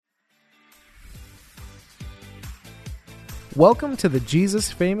Welcome to the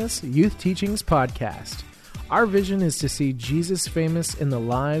Jesus Famous Youth Teachings Podcast. Our vision is to see Jesus famous in the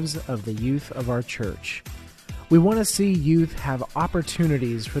lives of the youth of our church. We want to see youth have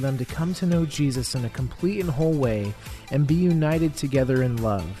opportunities for them to come to know Jesus in a complete and whole way and be united together in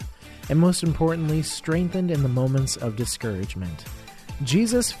love, and most importantly, strengthened in the moments of discouragement.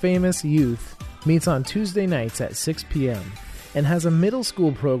 Jesus Famous Youth meets on Tuesday nights at 6 p.m. and has a middle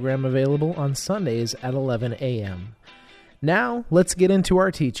school program available on Sundays at 11 a.m. Now, let's get into our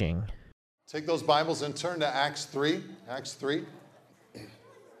teaching. Take those Bibles and turn to Acts 3. Acts 3.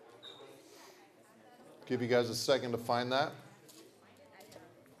 Give you guys a second to find that.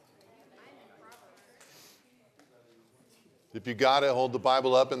 If you got it, hold the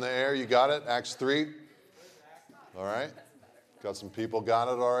Bible up in the air. You got it? Acts 3. All right. Got some people got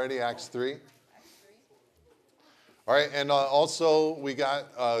it already. Acts 3. All right, and also we got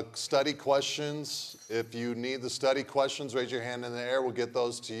study questions. If you need the study questions, raise your hand in the air. We'll get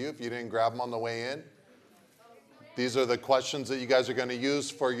those to you if you didn't grab them on the way in. These are the questions that you guys are going to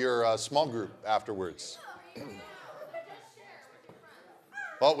use for your small group afterwards.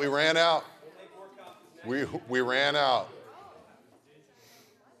 Oh, we ran out. We ran out.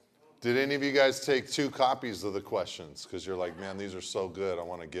 Did any of you guys take 2 copies of the questions? Because you're like, man, these are so good. I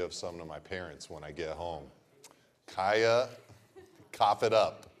want to give some to my parents when I get home. Kaya, cough it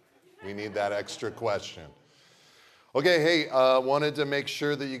up. We need that extra question. Okay, hey, wanted to make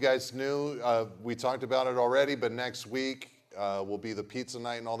sure that you guys knew, we talked about it already, but next week will be the pizza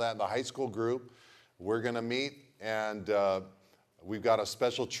night and all that in the high school group. We're going to meet, and we've got a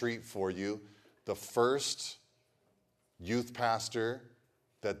special treat for you. The first youth pastor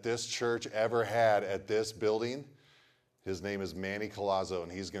that this church ever had at this building, his name is Manny Colazzo, and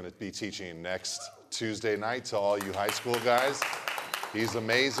he's going to be teaching next Tuesday night to all you high school guys. He's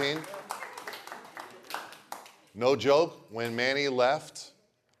amazing. No joke, when Manny left,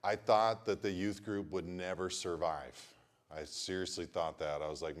 I thought that the youth group would never survive. I seriously thought that. I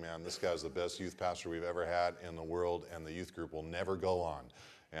was like, man, this guy's the best youth pastor we've ever had in the world, and the youth group will never go on.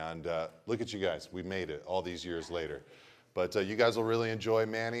 And look at you guys. We made it all these years later. But you guys will really enjoy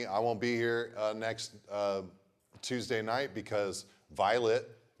Manny. I won't be here next Tuesday night because Violet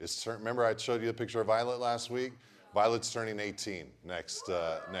remember I showed you a picture of Violet last week? Violet's turning 18 next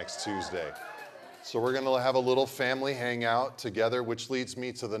Tuesday. So we're going to have a little family hangout together, which leads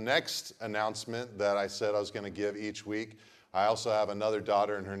me to the next announcement that I said I was going to give each week. I also have another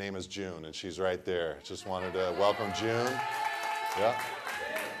daughter, and her name is June, and she's right there. Just wanted to welcome June. Yeah.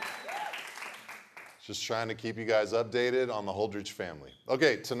 Just trying to keep you guys updated on the Holdridge family.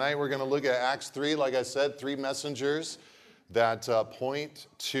 Okay, tonight we're going to look at Acts 3. Like I said, 3 messengers that point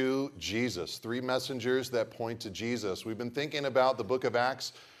to Jesus. 3 messengers that point to Jesus. We've been thinking about the book of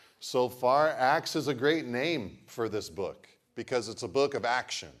Acts so far. Acts is a great name for this book because it's a book of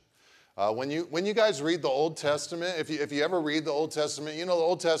action. When you guys read the Old Testament, if you ever read the Old Testament, you know the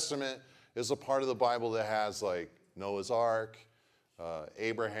Old Testament is a part of the Bible that has like Noah's Ark,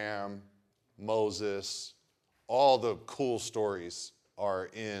 Abraham, Moses, all the cool stories are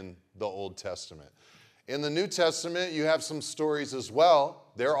in the Old Testament. In the New Testament, you have some stories as well.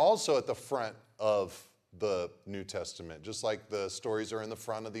 They're also at the front of the New Testament, just like the stories are in the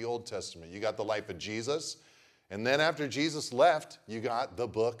front of the Old Testament. You got the life of Jesus, and then after Jesus left, you got the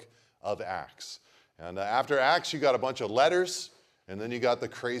book of Acts. And after Acts, you got a bunch of letters, and then you got the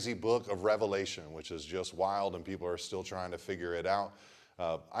crazy book of Revelation, which is just wild, and people are still trying to figure it out.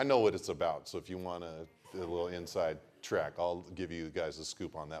 I know what it's about, so if you want a little inside track, I'll give you guys a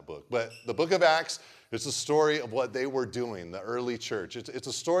scoop on that book. But the book of Acts is a story of what they were doing, the early church. It's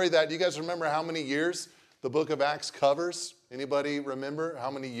a story that, you guys remember how many years the book of Acts covers? Anybody remember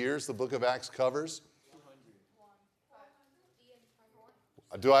how many years the book of Acts covers?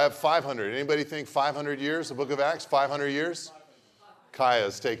 200. Do I have 500? Anybody think 500 years, the book of Acts? 500 years? Kaya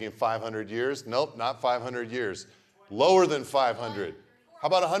is taking 500 years. Nope, not 500 years. Lower than 500. How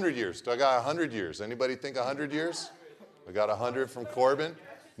about 100 years? Do I got 100 years? Anybody think 100 years? I got 100 from Corbin.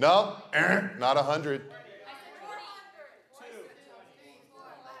 No, not 100.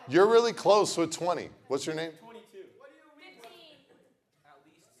 You're really close with 20. What's your name? 22. 15. At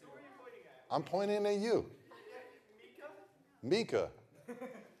least 2. I'm pointing at you. Mika.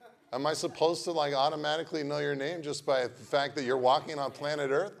 Am I supposed to like automatically know your name just by the fact that you're walking on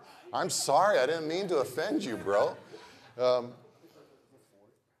planet Earth? I'm sorry. I didn't mean to offend you, bro.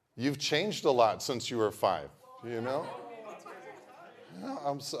 You've changed a lot since you were 5, you know?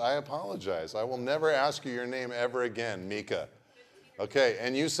 No, I apologize. I will never ask you your name ever again, Mika. Okay,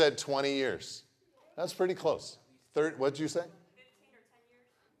 and you said 20 years. That's pretty close. What did you say? 15 or 10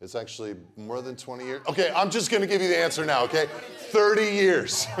 years. It's actually more than 20 years. Okay, I'm just going to give you the answer now, okay? 30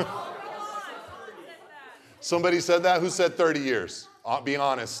 years. Somebody said that? Who said 30 years? Be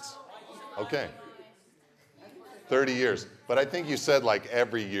honest. Okay. 30 years. But I think you said like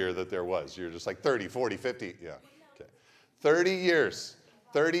every year that there was. You're just like 30, 40, 50. Yeah. Okay. 30 years.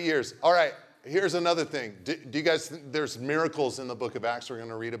 30 years. All right. Here's another thing. Do you guys think there's miracles in the book of Acts? We're going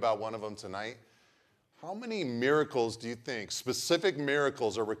to read about one of them tonight. How many miracles do you think, specific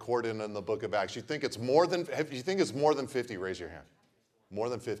miracles, are recorded in the book of Acts? You think it's more than 50? Raise your hand. More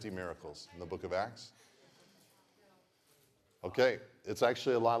than 50 miracles in the book of Acts? Okay, it's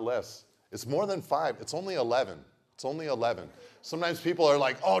actually a lot less. It's more than 5. It's only 11. It's only 11. Sometimes people are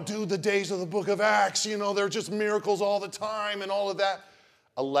like, oh, dude, the days of the book of Acts, they're just miracles all the time and all of that.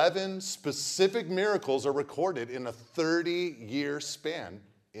 11 specific miracles are recorded in a 30-year span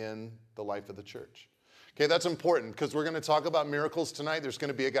in the life of the church. Okay, that's important because we're going to talk about miracles tonight. There's going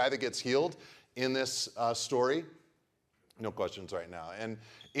to be a guy that gets healed in this story. No questions right now. And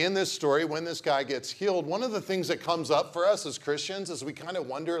in this story, when this guy gets healed, one of the things that comes up for us as Christians is we kind of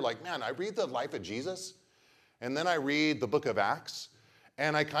wonder, like, man, I read the life of Jesus, and then I read the book of Acts,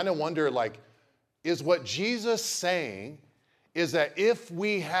 and I kind of wonder, like, is what Jesus saying is that if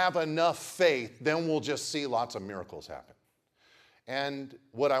we have enough faith, then we'll just see lots of miracles happen. And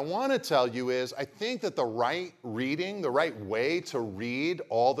what I want to tell you is I think that the right reading, the right way to read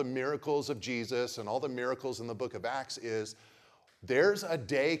all the miracles of Jesus and all the miracles in the book of Acts is there's a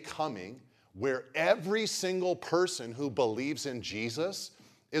day coming where every single person who believes in Jesus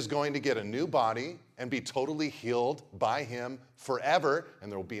is going to get a new body and be totally healed by him forever,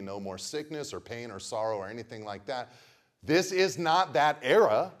 and there will be no more sickness or pain or sorrow or anything like that. This is not that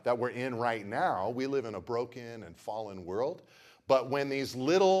era that we're in right now. We live in a broken and fallen world. But when these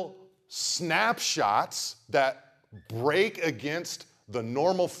little snapshots that break against the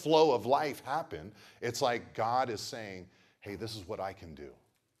normal flow of life happen, it's like God is saying, hey, this is what I can do.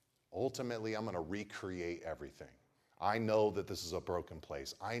 Ultimately, I'm going to recreate everything. I know that this is a broken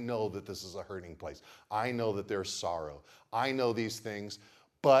place. I know that this is a hurting place. I know that there's sorrow. I know these things,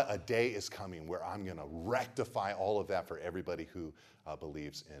 but a day is coming where I'm going to rectify all of that for everybody who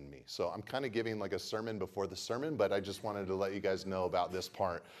believes in me. So I'm kind of giving like a sermon before the sermon, but I just wanted to let you guys know about this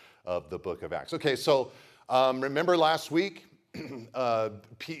part of the book of Acts. Okay, so remember last week,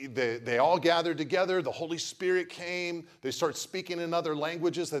 they all gathered together. The Holy Spirit came. They start speaking in other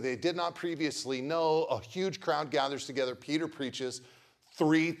languages that they did not previously know. A huge crowd gathers together. Peter preaches.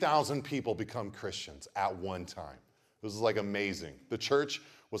 3,000 people become Christians at one time. This is like amazing. The church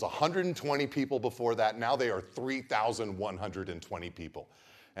was 120 people before that. Now they are 3,120 people.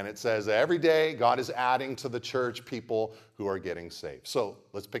 And it says every day God is adding to the church people who are getting saved. So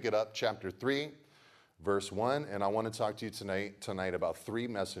let's pick it up, chapter 3, verse 1. And I want to talk to you tonight about 3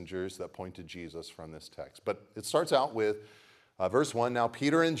 messengers that point to Jesus from this text. But it starts out with verse 1. Now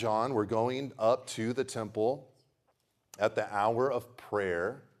Peter and John were going up to the temple at the hour of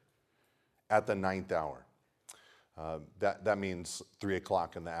prayer at the 9th hour. That means 3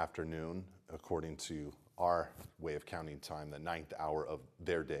 o'clock in the afternoon, according to our way of counting time, the 9th hour of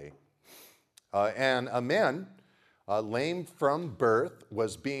their day. And a man, lame from birth,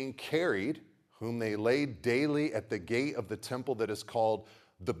 was being carried, whom they laid daily at the gate of the temple that is called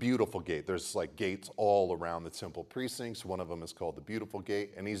the Beautiful Gate. There's like gates all around the temple precincts. One of them is called the Beautiful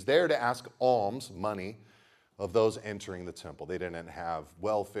Gate. And he's there to ask alms, money, of those entering the temple. They didn't have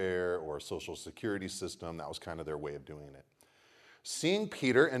welfare or a social security system. That was kind of their way of doing it. Seeing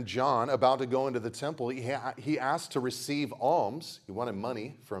Peter and John about to go into the temple, he asked to receive alms. He wanted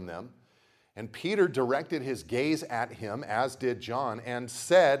money from them. And Peter directed his gaze at him, as did John, and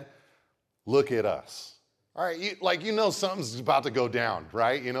said, look at us. All right, something's about to go down,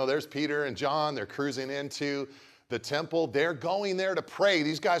 right? There's Peter and John. They're cruising into the temple. They're going there to pray.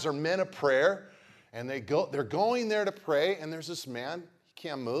 These guys are men of prayer. And they're going there to pray, and there's this man, he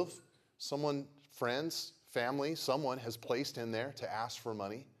can't move. Someone, friends, family, someone has placed him there to ask for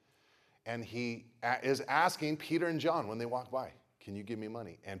money. And he is asking Peter and John when they walk by, can you give me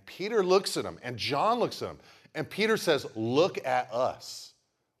money? And Peter looks at him, and John looks at him, and Peter says, look at us.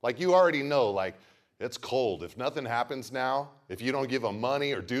 Like you already know, like it's cold. If nothing happens now, if you don't give them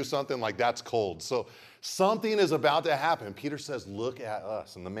money or do something, like that's cold. So something is about to happen. Peter says, look at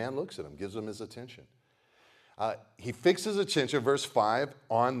us. And the man looks at him, gives him his attention. He fixes attention, verse 5,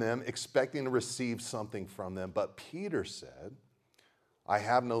 on them, expecting to receive something from them. But Peter said, I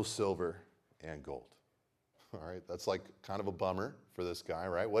have no silver and gold. All right, that's like kind of a bummer for this guy,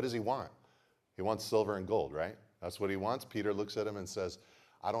 right? What does he want? He wants silver and gold, right? That's what he wants. Peter looks at him and says,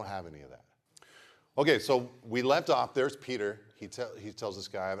 I don't have any of that. Okay, so we left off. There's Peter. He tells this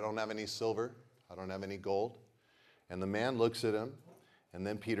guy, I don't have any silver. I don't have any gold. And the man looks at him. And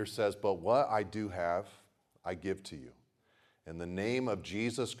then Peter says, but what I do have, I give to you. In the name of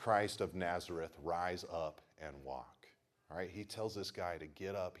Jesus Christ of Nazareth, rise up and walk. All right, he tells this guy to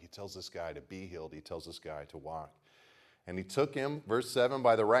get up. He tells this guy to be healed. He tells this guy to walk. And he took him, verse 7,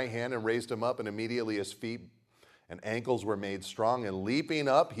 by the right hand and raised him up, and immediately his feet and ankles were made strong. And leaping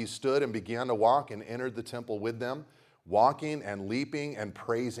up, he stood and began to walk and entered the temple with them, walking and leaping and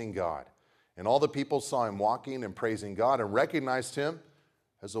praising God. And all the people saw him walking and praising God and recognized him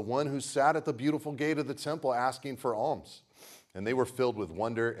as the one who sat at the beautiful gate of the temple asking for alms. And they were filled with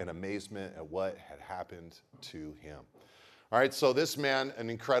wonder and amazement at what had happened to him. All right, so this man, an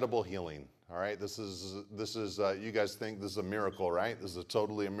incredible healing. All right, this is you guys think this is a miracle, right? This is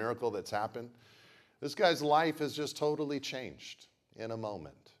totally a miracle that's happened. This guy's life has just totally changed in a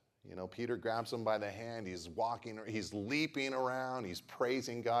moment. You know, Peter grabs him by the hand. He's walking, he's leaping around, he's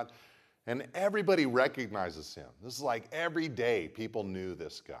praising God. And everybody recognizes him. This is like every day people knew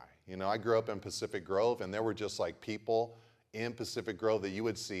this guy. You know, I grew up in Pacific Grove, and there were just like people in Pacific Grove that you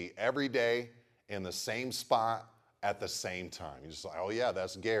would see every day in the same spot at the same time. You're just like, oh yeah,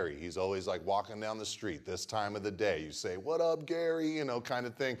 that's Gary. He's always like walking down the street this time of the day. You say, what up, Gary? You know, kind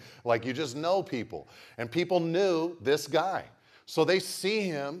of thing. Like you just know people. And people knew this guy. So they see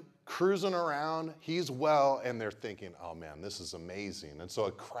him cruising around, he's well, and they're thinking, oh man, this is amazing. And so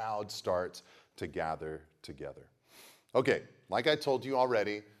a crowd starts to gather together. Okay, like I told you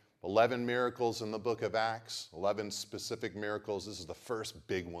already, 11 miracles in the book of Acts, 11 specific miracles. This is the first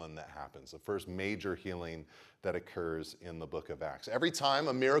big one that happens, the first major healing that occurs in the book of Acts. Every time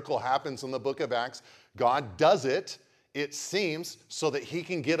a miracle happens in the book of Acts, God does it, it seems, so that he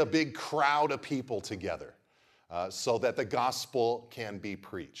can get a big crowd of people together. So that the gospel can be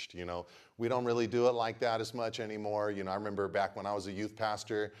preached. You know, we don't really do it like that as much anymore. You know, I remember back when I was a youth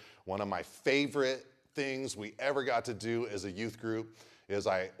pastor, one of my favorite things we ever got to do as a youth group is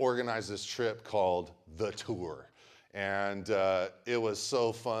I organized this trip called The Tour. And it was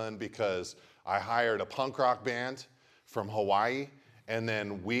so fun because I hired a punk rock band from Hawaii, and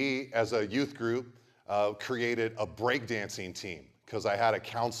then we, as a youth group, created a breakdancing team. Because I had a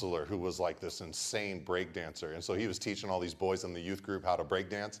counselor who was like this insane breakdancer. And so he was teaching all these boys in the youth group how to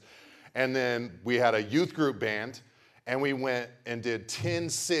breakdance. And then we had a youth group band, and we went and did 10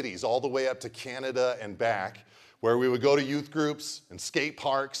 cities all the way up to Canada and back, where we would go to youth groups and skate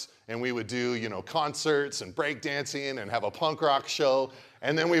parks, and we would do, you know, concerts and breakdancing and have a punk rock show,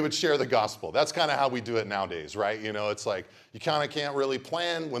 and then we would share the gospel. That's kind of how we do it nowadays, right? You know, it's like you kind of can't really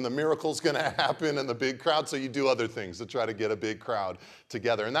plan when the miracle's going to happen in the big crowd, so you do other things to try to get a big crowd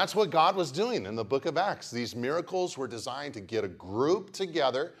together. And that's what God was doing in the book of Acts. These miracles were designed to get a group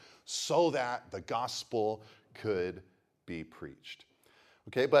together so that the gospel could be preached.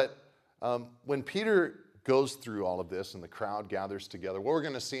 Okay, but when Peter goes through all of this and the crowd gathers together, what we're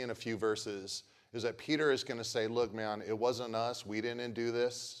going to see in a few verses is that Peter is going to say, look, man, it wasn't us. We didn't do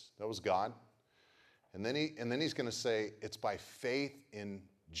this. That was God. And then he's going to say, it's by faith in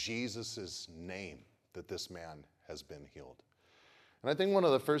Jesus' name that this man has been healed. And I think one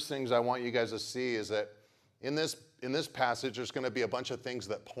of the first things I want you guys to see is that in this passage, there's going to be a bunch of things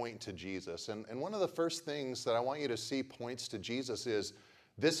that point to Jesus. And one of the first things that I want you to see points to Jesus is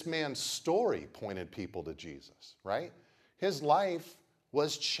this man's story pointed people to Jesus, right? His life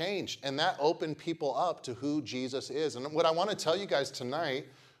was changed, and that opened people up to who Jesus is. And what I want to tell you guys tonight,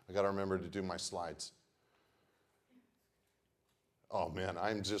 I got to remember to do my slides. Oh man,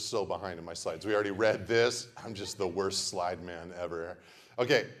 I'm just so behind in my slides. We already read this. I'm just the worst slide man ever.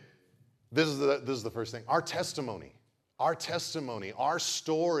 Okay, this is the first thing. Our testimony, our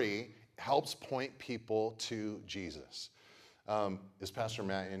story helps point people to Jesus. Is Pastor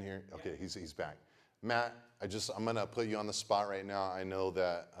Matt in here? Okay, he's back. Matt, I'm going to put you on the spot right now. I know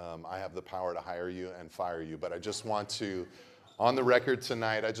that I have the power to hire you and fire you, but I just want to, on the record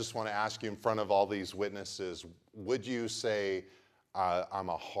tonight, I just want to ask you in front of all these witnesses, would you say I'm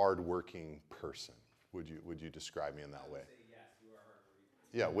a hardworking person? Would you describe me in that way? I would say yes, you are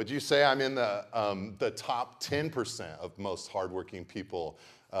hardworking. Yeah, would you say I'm in the top 10% of most hardworking people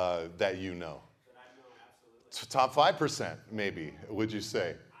that you know? That I know, absolutely. Top 5% maybe, would you say? I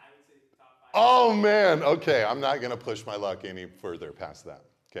would say top 5. Oh man, okay, I'm not gonna push my luck any further past that,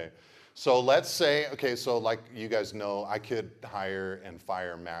 okay? So let's say, okay, so like you guys know, I could hire and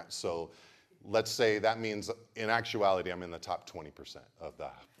fire Matt, so let's say that means in actuality, I'm in the top 20% of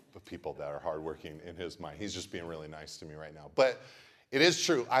the people that are hardworking in his mind. He's just being really nice to me right now. But it is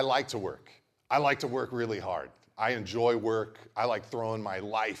true, I like to work. I like to work really hard. I enjoy work. I like throwing my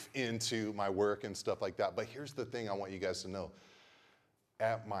life into my work and stuff like that. But here's the thing I want you guys to know.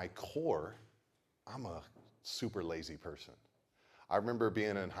 At my core, I'm a super lazy person. I remember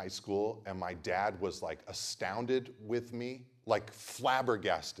being in high school and my dad was like astounded with me, like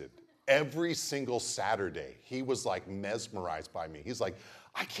flabbergasted. Every single Saturday, he was like mesmerized by me. He's like,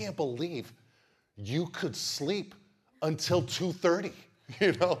 I can't believe you could sleep until 2:30.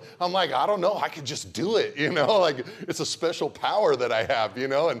 You know, I'm like, I don't know, I could just do it, you know, like it's a special power that I have, you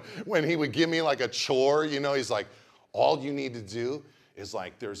know. And when he would give me like a chore, you know, he's like, all you need to do is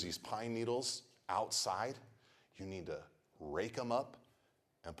like, there's these pine needles outside, you need to rake them up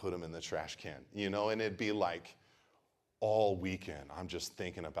and put them in the trash can, you know. And it'd be like all weekend, I'm just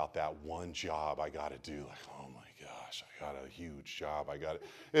thinking about that one job I got to do, like, oh my gosh, I got a huge job.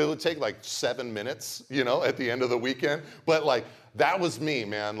 It would take like 7 minutes, you know, at the end of the weekend. But like, that was me,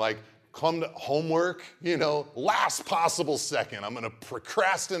 man. Like, come to homework, you know, last possible second. I'm going to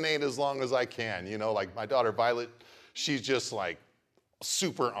procrastinate as long as I can, you know. Like my daughter Violet, she's just like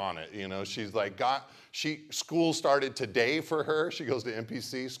super on it, you know. She's like, school started today for her. She goes to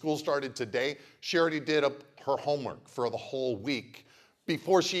MPC. School started today. She already did her homework for the whole week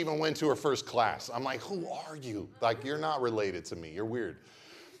before she even went to her first class. I'm like, who are you? Like, you're not related to me. You're weird.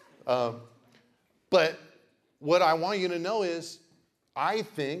 But what I want you to know is, I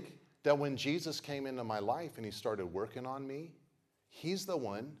think that when Jesus came into my life and he started working on me, he's the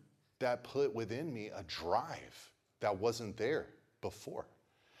one that put within me a drive that wasn't there before.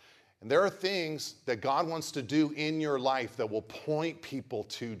 And there are things that God wants to do in your life that will point people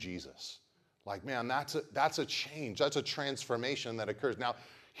to Jesus. Like, man, that's a change. That's a transformation that occurs. Now,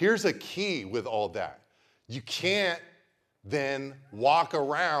 here's a key with all that. You can't then walk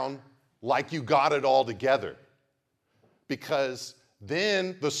around like you got it all together. Because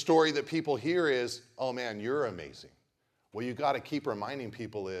then the story that people hear is, oh man, you're amazing. What you got to keep reminding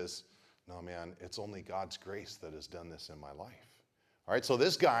people is, no man, it's only God's grace that has done this in my life. All right, so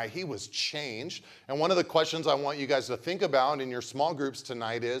this guy, he was changed. And one of the questions I want you guys to think about in your small groups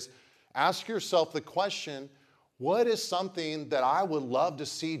tonight is, ask yourself the question, what is something that I would love to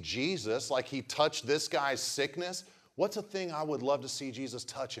see Jesus, like he touched this guy's sickness, what's a thing I would love to see Jesus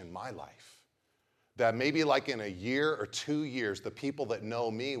touch in my life? That maybe like in a year or 2 years, the people that know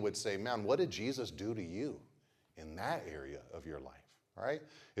me would say, man, what did Jesus do to you in that area of your life? All right?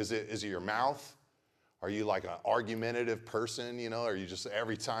 Is it your mouth? Are you like an argumentative person, you know? Are you just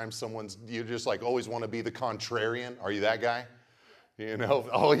every time you just like always want to be the contrarian? Are you that guy? You know,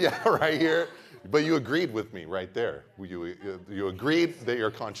 oh yeah, right here. But you agreed with me right there. You agreed that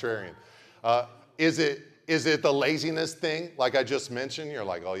you're contrarian. Is it the laziness thing, like I just mentioned? You're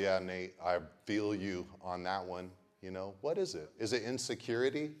like, oh yeah, Nate, I feel you on that one. You know, what is it? Is it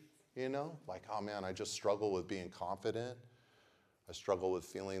insecurity? You know, like, oh man, I just struggle with being confident. I struggle with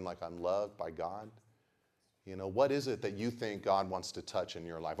feeling like I'm loved by God. You know, what is it that you think God wants to touch in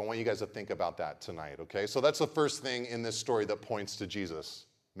your life? I want you guys to think about that tonight, okay? So that's the first thing in this story that points to Jesus.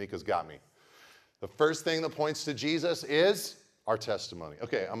 Mika's got me. The first thing that points to Jesus is our testimony.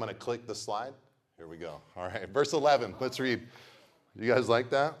 Okay, I'm going to click the slide. Here we go. All right, verse 11. Let's read. You guys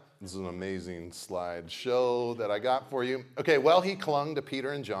like that? This is an amazing slideshow that I got for you. Okay, well, he clung to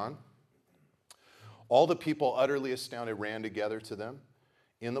Peter and John. All the people, utterly astounded, ran together to them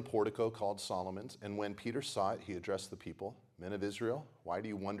in the portico called Solomon's. And when Peter saw it, he addressed the people, men of Israel, why do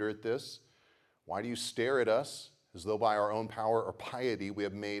you wonder at this? Why do you stare at us as though by our own power or piety we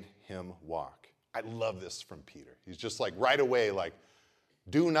have made him walk? I love this from Peter. He's just like right away, like,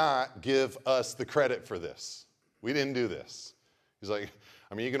 do not give us the credit for this. We didn't do this. He's like,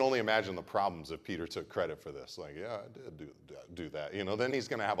 I mean, you can only imagine the problems if Peter took credit for this. Like, yeah, I did do that. You know, then he's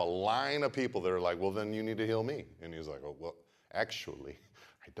going to have a line of people that are like, well, then you need to heal me. And he's like, oh, well, actually,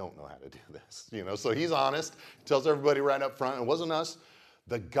 I don't know how to do this. You know, so he's honest. He tells everybody right up front, it wasn't us.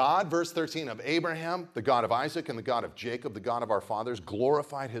 The God, verse 13, of Abraham, the God of Isaac, and the God of Jacob, the God of our fathers,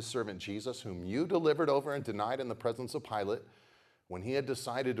 glorified his servant Jesus, whom you delivered over and denied in the presence of Pilate when he had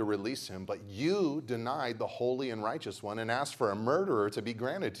decided to release him. But you denied the holy and righteous one and asked for a murderer to be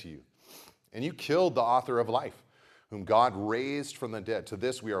granted to you. And you killed the author of life, whom God raised from the dead. To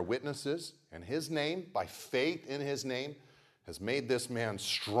this we are witnesses, and his name, by faith in his name, has made this man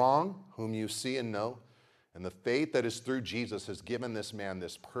strong, whom you see and know. And the faith that is through Jesus has given this man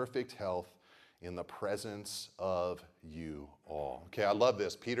this perfect health in the presence of you all. Okay, I love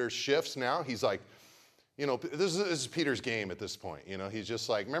this. Peter shifts now. He's like, you know, this is Peter's game at this point. You know, he's just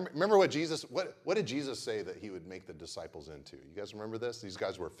like, remember what did Jesus say that he would make the disciples into? You guys remember this? These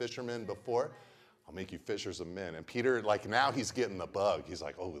guys were fishermen before. I'll make you fishers of men. And Peter, like now he's getting the bug. He's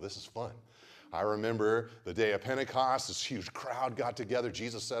like, oh, this is fun. I remember the day of Pentecost, this huge crowd got together.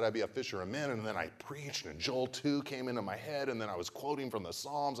 Jesus said I'd be a fisher of men, and then I preached, and Joel 2 came into my head, and then I was quoting from the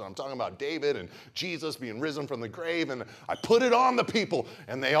Psalms, and I'm talking about David and Jesus being risen from the grave, and I put it on the people,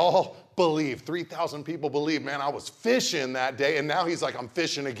 and they all believed. 3,000 people believed. Man, I was fishing that day, and now he's like, I'm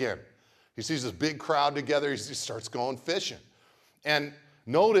fishing again. He sees this big crowd together. He starts going fishing. And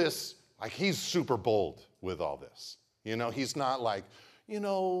notice, like, he's super bold with all this. You know, he's not like, you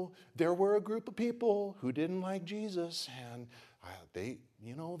know, there were a group of people who didn't like Jesus, and they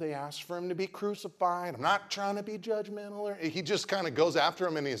asked for him to be crucified. I'm not trying to be judgmental. He just kind of goes after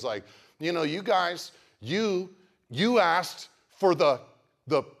him, and he's like, you know, you guys, you asked for the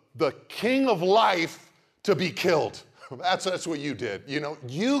king of life to be killed. That's what you did. You know,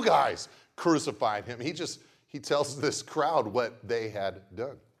 you guys crucified him. He tells this crowd what they had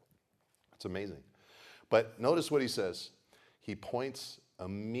done. It's amazing. But notice what he says. He points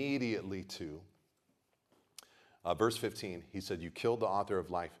immediately to verse 15. He said, you killed the author of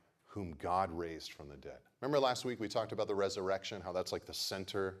life, whom God raised from the dead. Remember last week we talked about the resurrection, how that's like the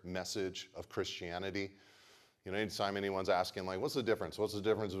center message of Christianity. You know, anytime anyone's asking, like, what's the difference? What's the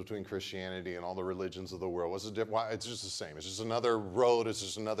difference between Christianity and all the religions of the world? What's the difference? Well, it's just the same. It's just another road. It's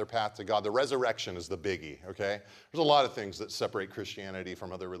just another path to God. The resurrection is the biggie, okay? There's a lot of things that separate Christianity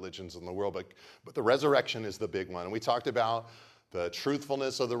from other religions in the world, but the resurrection is the big one. And we talked about the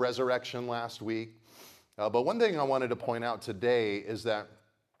truthfulness of the resurrection last week. But one thing I wanted to point out today is that,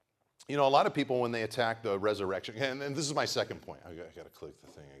 you know, a lot of people, when they attack the resurrection, and this is my second point. I got to click the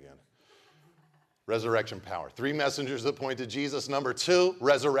thing again. Resurrection power. 3 messengers that point to Jesus. Number 2,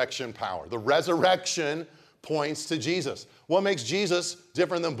 resurrection power. The resurrection points to Jesus. What makes Jesus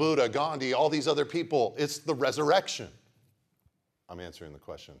different than Buddha, Gandhi, all these other people? It's the resurrection. I'm answering the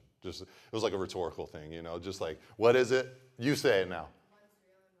question. It was like a rhetorical thing, you know, just like, what is it? You say it now.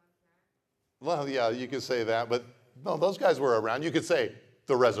 Well, yeah, you could say that, but no, those guys were around. You could say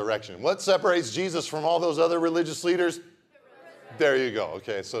the resurrection. What separates Jesus from all those other religious leaders? There you go.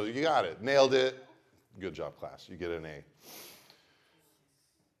 Okay, so you got it. Nailed it. Good job, class. You get an A.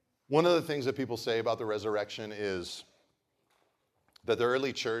 One of the things that people say about the resurrection is that the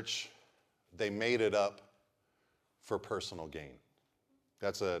early church, they made it up for personal gain.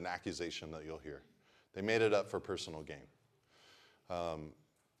 That's an accusation that you'll hear. They made it up for personal gain.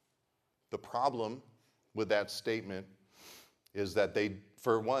 The problem with that statement is that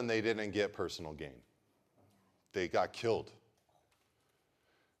for one, they didn't get personal gain. They got killed.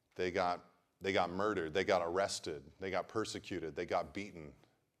 They got murdered. They got arrested. They got persecuted. They got beaten.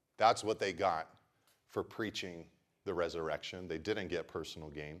 That's what they got for preaching the resurrection. They didn't get personal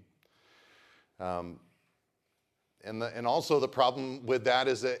gain. And also the problem with that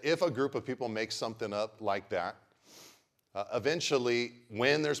is that if a group of people make something up like that, eventually,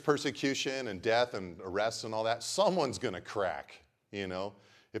 when there's persecution and death and arrests and all that, someone's going to crack, you know.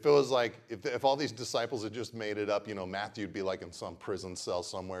 If it was like, if all these disciples had just made it up, you know, Matthew'd be like in some prison cell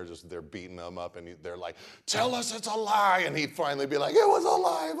somewhere, just they're beating him up, and they're like, tell us it's a lie. And he'd finally be like, it was a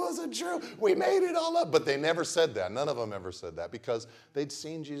lie, it wasn't true, we made it all up. But they never said that. None of them ever said that because they'd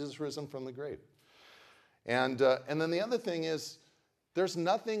seen Jesus risen from the grave. And then the other thing is, there's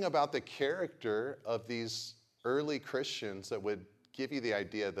nothing about the character of these early Christians that would give you the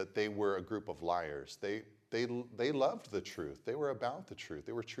idea that they were a group of liars. They loved the truth. They were about the truth.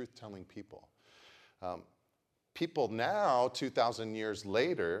 They were truth-telling people. People now, 2,000 years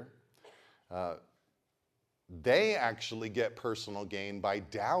later, they actually get personal gain by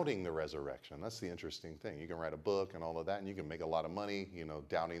doubting the resurrection. That's the interesting thing. You can write a book and all of that, and you can make a lot of money, you know,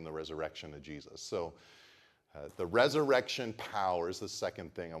 doubting the resurrection of Jesus. So the resurrection power is the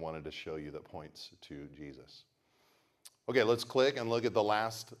second thing I wanted to show you that points to Jesus. Okay, let's click and look at the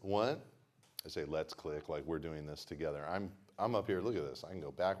last one. I say let's click like we're doing this together. I'm up here, look at this. I can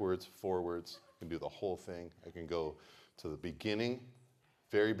go backwards, forwards, I can do the whole thing. I can go to the beginning,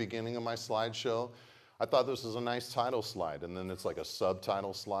 very beginning of my slideshow. I thought this was a nice title slide, and then it's like a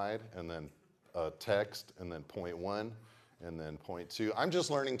subtitle slide, and then a text, and then point 1, and then point 2. I'm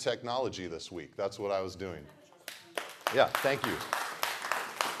just learning technology this week. That's what I was doing. Yeah, thank you.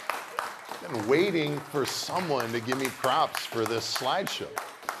 I've been waiting for someone to give me props for this slideshow.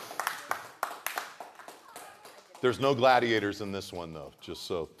 There's no gladiators in this one, though, just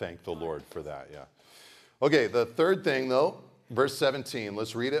so thank the Lord for that, yeah. Okay, the third thing, though, verse 17.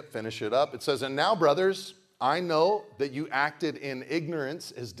 Let's read it, finish it up. It says, and now, brothers, I know that you acted in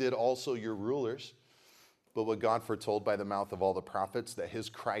ignorance, as did also your rulers. But what God foretold by the mouth of all the prophets, that his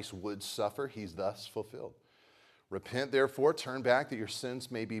Christ would suffer, he's thus fulfilled. Repent, therefore, turn back, that your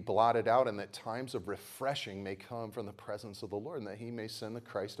sins may be blotted out, and that times of refreshing may come from the presence of the Lord, and that he may send the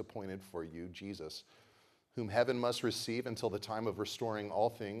Christ appointed for you, Jesus, whom heaven must receive until the time of restoring all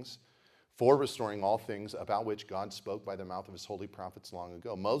things, for restoring all things about which God spoke by the mouth of his holy prophets long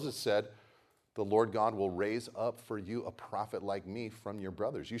ago. Moses said, the Lord God will raise up for you a prophet like me from your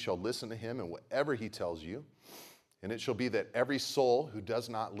brothers. You shall listen to him and whatever he tells you. And it shall be that every soul who does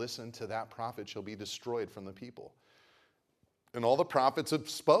not listen to that prophet shall be destroyed from the people. And all the prophets have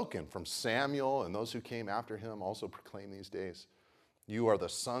spoken, from Samuel and those who came after him also proclaim these days. You are the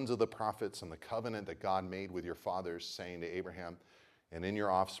sons of the prophets and the covenant that God made with your fathers, saying to Abraham, and in your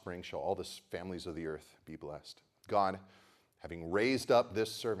offspring shall all the families of the earth be blessed. God, having raised up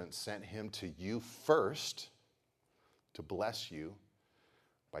this servant, sent him to you first to bless you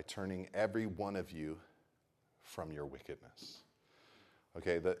by turning every one of you from your wickedness.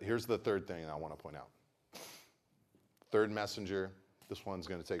 Okay, here's the third thing I want to point out. Third messenger, this one's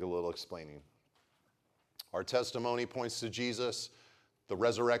going to take a little explaining. Our testimony points to Jesus. The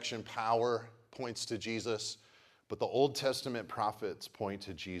resurrection power points to Jesus. But the Old Testament prophets point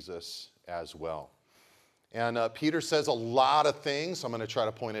to Jesus as well. And Peter says a lot of things, I'm going to try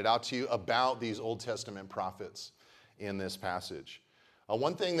to point it out to you, about these Old Testament prophets in this passage.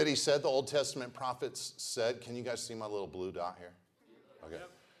 One thing that he said, the Old Testament prophets said, can you guys see my little blue dot here? Okay.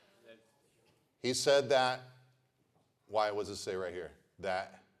 He said that, why, what does it say right here?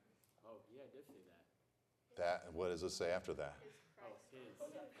 That. Oh, yeah, I did say that. That, what does it say after that?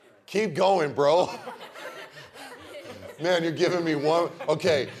 Keep going, bro. Man, you're giving me one.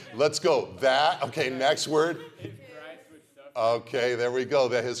 Okay, let's go. That, okay, next word. His Christ would suffer. Okay, there we go,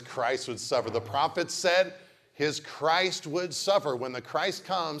 that his Christ would suffer. The prophet said his Christ would suffer. When the Christ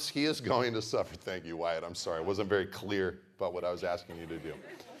comes, he is going to suffer. Thank you, Wyatt. I'm sorry. I wasn't very clear about what I was asking you to do.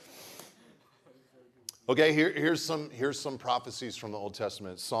 Okay, here's some prophecies from the Old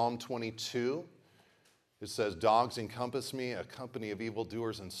Testament. Psalm 22, it says, dogs encompass me, a company of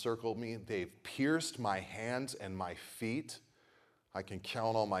evildoers encircled me. They've pierced my hands and my feet. I can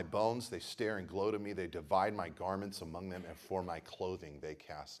count all my bones. They stare and gloat at me. They divide my garments among them, and for my clothing they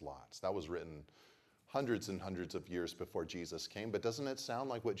cast lots. That was written hundreds and hundreds of years before Jesus came. But doesn't it sound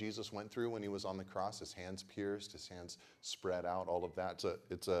like what Jesus went through when he was on the cross? His hands pierced, his hands spread out, all of that.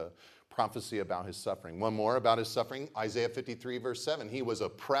 It's a prophecy about his suffering. One more about his suffering, Isaiah 53, verse 7. He was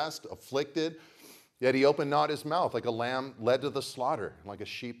oppressed, afflicted, yet he opened not his mouth, like a lamb led to the slaughter, like a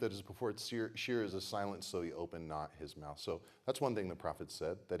sheep that is before its shears is silent, so he opened not his mouth. So that's one thing the prophet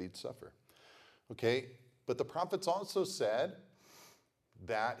said, that he'd suffer. Okay, but the prophets also said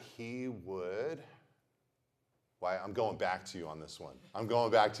that he would... Why, I'm going back to you on this one. I'm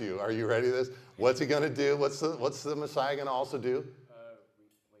going back to you. Are you ready for this? What's he going to do? What's the Messiah going to also do? Wait,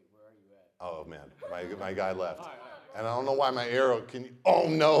 where are you at? Oh, man, my guy left. And I don't know why my arrow, oh,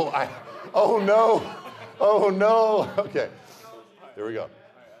 no. Oh, no. Okay, there we go.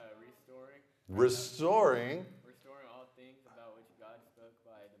 Restoring all things about which God spoke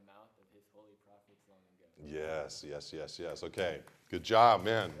by the mouth of his holy prophets long ago. Yes. Okay, good job,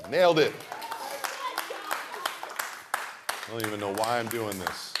 man. Nailed it. I don't even know why I'm doing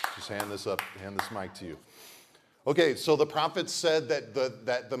this. Just hand this mic to you. Okay, so the prophets said that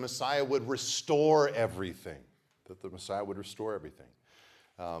the Messiah would restore everything. That the Messiah would restore everything.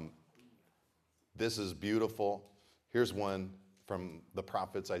 This is beautiful. Here's one from the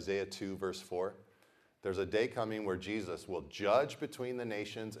prophets, Isaiah 2, verse 4. There's a day coming where Jesus will judge between the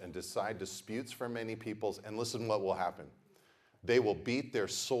nations and decide disputes for many peoples. And listen what will happen. They will beat their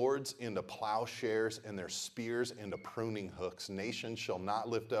swords into plowshares and their spears into pruning hooks. Nation shall not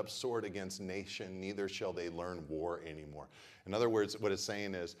lift up sword against nation, neither shall they learn war anymore. In other words, what it's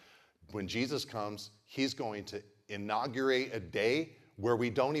saying is, when Jesus comes, he's going to inaugurate a day where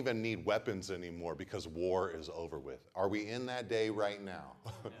we don't even need weapons anymore because war is over with. Are we in that day right now?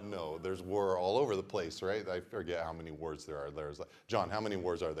 No, there's war all over the place, right? I forget how many wars there are. John, how many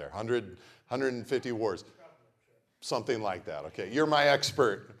wars are there? 100, 150 wars. Something like that, okay? You're my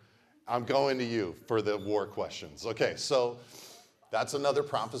expert. I'm going to you for the war questions. Okay, so that's another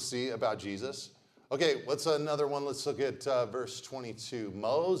prophecy about Jesus. Okay, what's another one? Let's look at verse 22.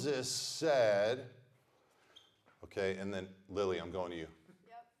 Moses said, okay, and then Lily, I'm going to you.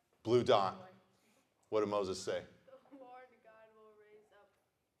 Yep. Blue dot. What did Moses say? The Lord God will raise up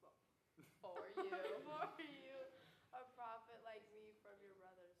for you a prophet like me from your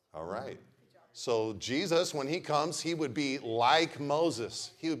brothers. All right. So Jesus, when he comes, he would be like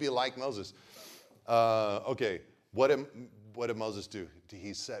Moses. He would be like Moses. Okay, what did Moses do?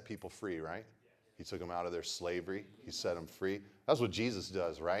 He set people free, right? He took them out of their slavery. He set them free. That's what Jesus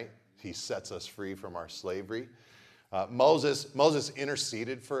does, right? He sets us free from our slavery. Moses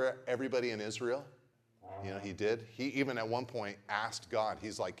interceded for everybody in Israel. You know, he did. He even at one point asked God,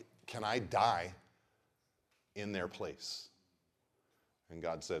 he's like, can I die in their place? And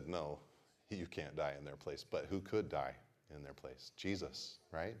God said, no, you can't die in their place. But who could die in their place? Jesus,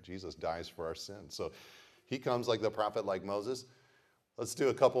 right? Jesus dies for our sins. So he comes like the prophet, like Moses. Let's do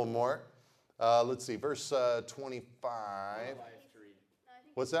a couple more. Let's see, verse 25.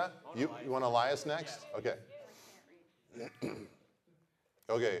 What's that? You want Elias next? Okay.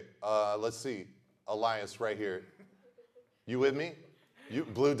 Okay, let's see. Elias right here. You with me? You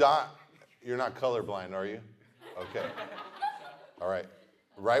blue dot? You're not colorblind, are you? Okay. All right.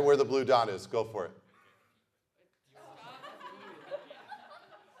 Right where the blue dot is. Go for it.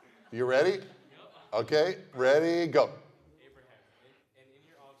 You ready? Okay. Ready? Go.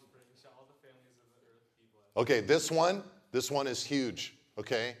 Okay, this one is huge,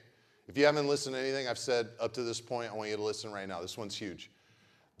 okay? If you haven't listened to anything I've said up to this point, I want you to listen right now. This one's huge.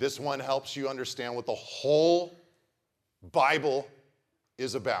 This one helps you understand what the whole Bible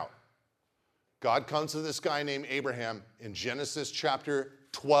is about. God comes to this guy named Abraham in Genesis chapter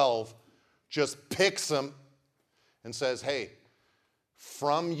 12, just picks him and says, hey,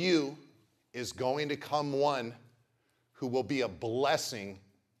 from you is going to come one who will be a blessing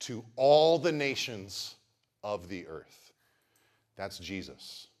to all the nations of the earth. That's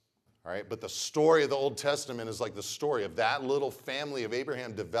Jesus. All right, but the story of the Old Testament is like the story of that little family of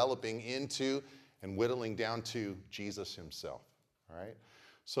Abraham developing into and whittling down to Jesus himself. All right,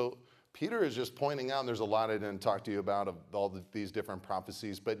 so Peter is just pointing out, and there's a lot I didn't talk to you about of all these different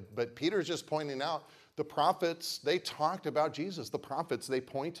prophecies, but Peter is just pointing out the prophets, they talked about Jesus. The prophets, they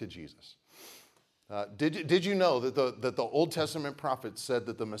point to Jesus. Did you know that the Old Testament prophets said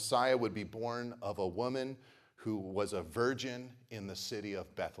that the Messiah would be born of a woman who was a virgin in the city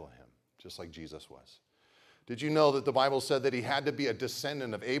of Bethlehem, just like Jesus was? Did you know that the Bible said that he had to be a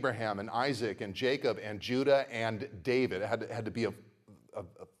descendant of Abraham and Isaac and Jacob and Judah and David? It had to be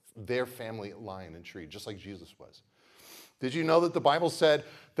their family line and tree, just like Jesus was. Did you know that the Bible said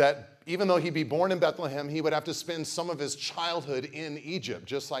that even though he'd be born in Bethlehem, he would have to spend some of his childhood in Egypt,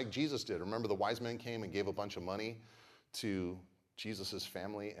 just like Jesus did? Remember, the wise men came and gave a bunch of money to Jesus'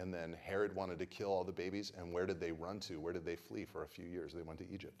 family, and then Herod wanted to kill all the babies, and where did they run to? Where did they flee for a few years? They went to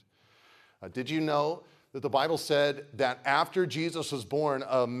Egypt. Did you know that the Bible said that after Jesus was born,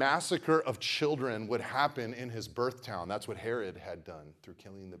 a massacre of children would happen in his birth town? That's what Herod had done through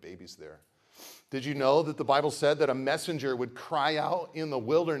killing the babies there. Did you know that the Bible said that a messenger would cry out in the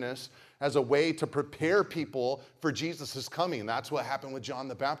wilderness as a way to prepare people for Jesus' coming? That's what happened with John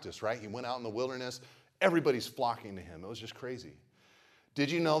the Baptist, right? He went out in the wilderness. Everybody's flocking to him. It was just crazy. Did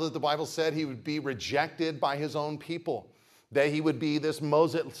you know that the Bible said he would be rejected by his own people? That he would be this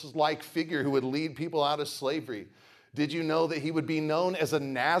Moses-like figure who would lead people out of slavery? Did you know that he would be known as a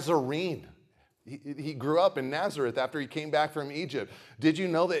Nazarene? He grew up in Nazareth after he came back from Egypt. Did you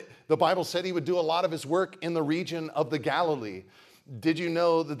know that the Bible said he would do a lot of his work in the region of the Galilee? Did you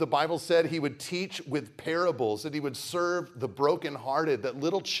know that the Bible said he would teach with parables, that he would serve the brokenhearted, that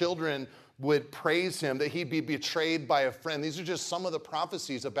little children would praise him, that he'd be betrayed by a friend? These are just some of the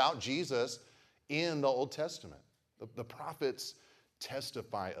prophecies about Jesus in the Old Testament. The prophets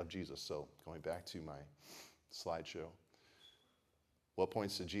testify of Jesus. So going back to my slideshow, what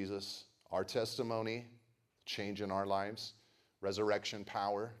points to Jesus? Our testimony, change in our lives, resurrection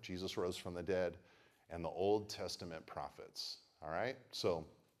power, Jesus rose from the dead, and the Old Testament prophets. All right? So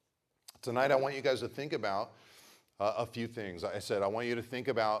tonight I want you guys to think about a few things. I said I want you to think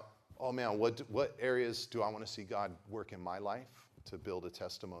about, oh man, what areas do I want to see God work in my life to build a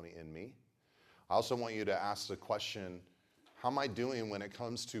testimony in me? I also want you to ask the question, how am I doing when it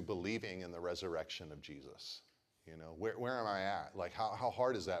comes to believing in the resurrection of Jesus? You know, where am I at? Like, how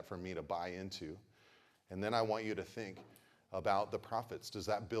hard is that for me to buy into? And then I want you to think about the prophets. Does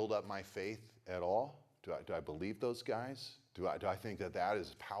that build up my faith at all? Do I believe those guys? Do I think that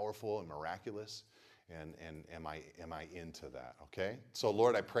is powerful and miraculous? And am I into that? Okay? So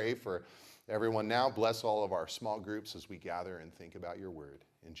Lord, I pray for everyone now. Bless all of our small groups as we gather and think about your word.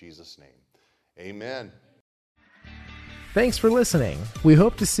 In Jesus' name, amen. Thanks for listening. We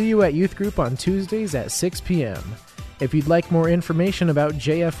hope to see you at youth group on Tuesdays at 6 p.m. If you'd like more information about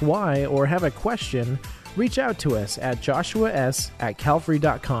JFY or have a question, reach out to us at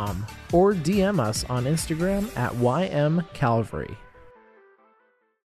joshuas@calvary.com or DM us on Instagram at ymcalvary.